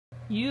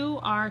You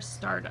Are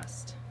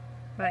Stardust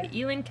by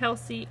Elin,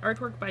 Kelsey,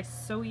 artwork by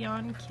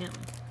Soyeon Kim.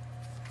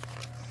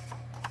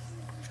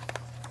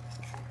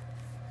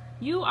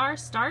 You are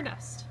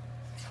stardust.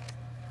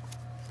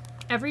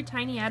 Every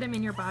tiny atom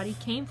in your body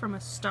came from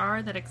a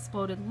star that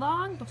exploded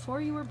long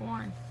before you were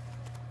born.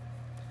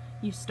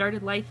 You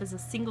started life as a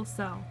single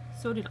cell,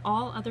 so did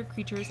all other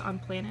creatures on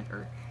planet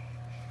Earth.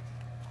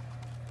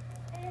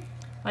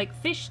 Like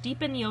fish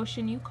deep in the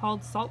ocean you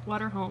called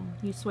saltwater home,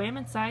 you swam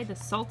inside the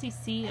salty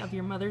sea of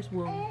your mother's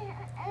womb.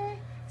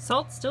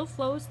 Salt still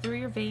flows through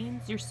your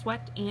veins, your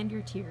sweat, and your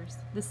tears.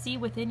 The sea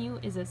within you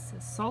is as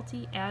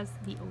salty as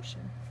the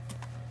ocean.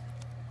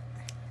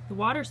 The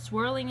water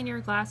swirling in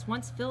your glass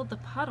once filled the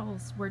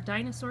puddles where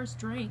dinosaurs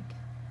drank.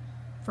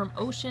 From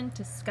ocean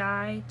to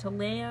sky to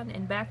land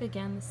and back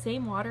again, the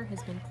same water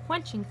has been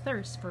quenching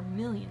thirst for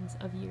millions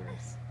of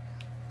years.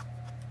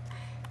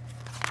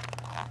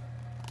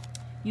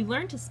 You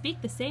learn to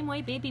speak the same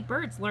way baby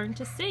birds learn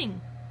to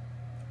sing.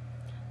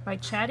 By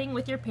chatting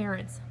with your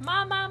parents.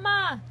 Ma, ma,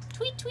 ma!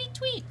 Tweet, tweet,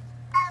 tweet!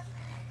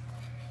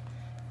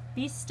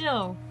 Be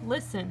still.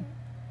 Listen.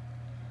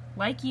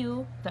 Like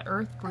you, the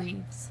earth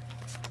breathes.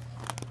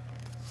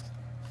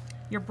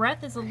 Your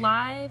breath is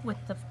alive with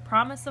the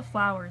promise of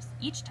flowers.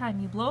 Each time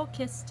you blow a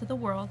kiss to the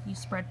world, you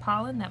spread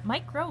pollen that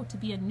might grow to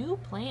be a new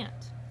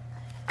plant.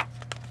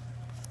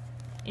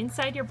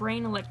 Inside your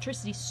brain,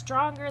 electricity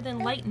stronger than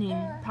lightning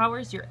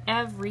powers your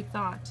every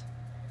thought.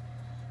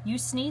 You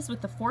sneeze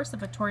with the force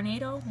of a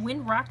tornado.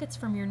 Wind rockets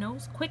from your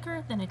nose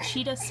quicker than a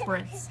cheetah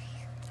sprints.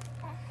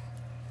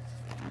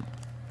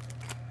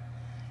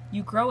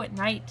 You grow at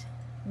night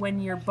when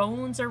your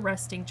bones are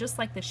resting, just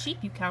like the sheep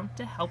you count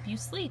to help you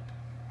sleep.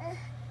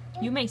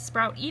 You may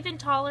sprout even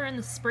taller in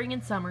the spring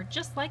and summer,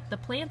 just like the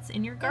plants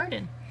in your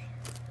garden.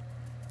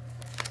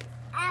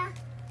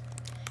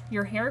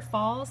 Your hair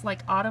falls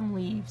like autumn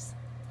leaves.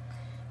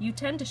 You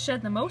tend to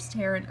shed the most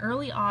hair in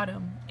early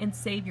autumn and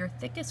save your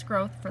thickest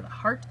growth for the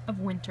heart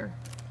of winter.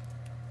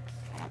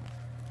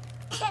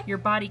 Your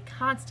body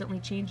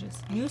constantly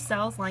changes. New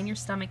cells line your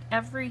stomach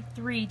every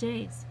 3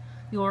 days.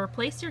 You will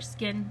replace your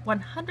skin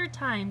 100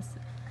 times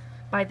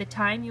by the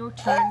time you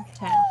turn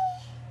 10.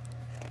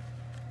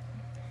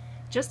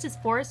 Just as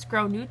forests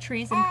grow new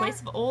trees in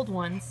place of old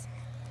ones,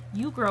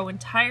 you grow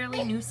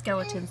entirely new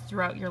skeletons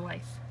throughout your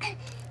life.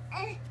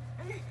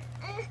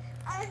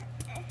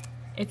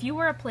 If you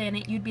were a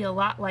planet, you'd be a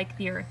lot like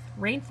the Earth.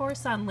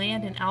 Rainforests on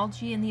land and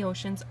algae in the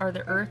oceans are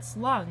the Earth's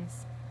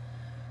lungs.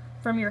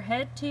 From your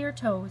head to your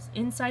toes,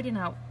 inside and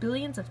out,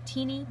 billions of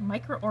teeny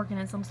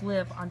microorganisms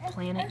live on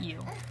planet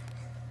you.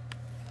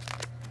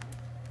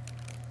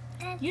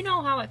 You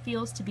know how it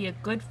feels to be a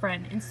good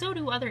friend, and so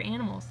do other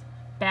animals.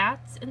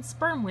 Bats and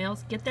sperm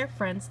whales get their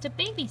friends to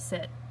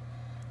babysit.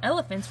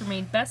 Elephants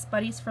remain best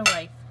buddies for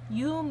life.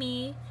 You,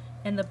 me,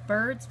 and the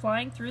birds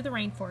flying through the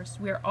rainforest.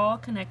 We are all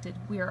connected.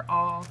 We are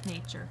all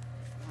nature.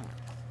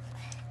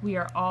 We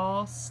are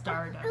all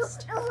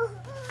stardust.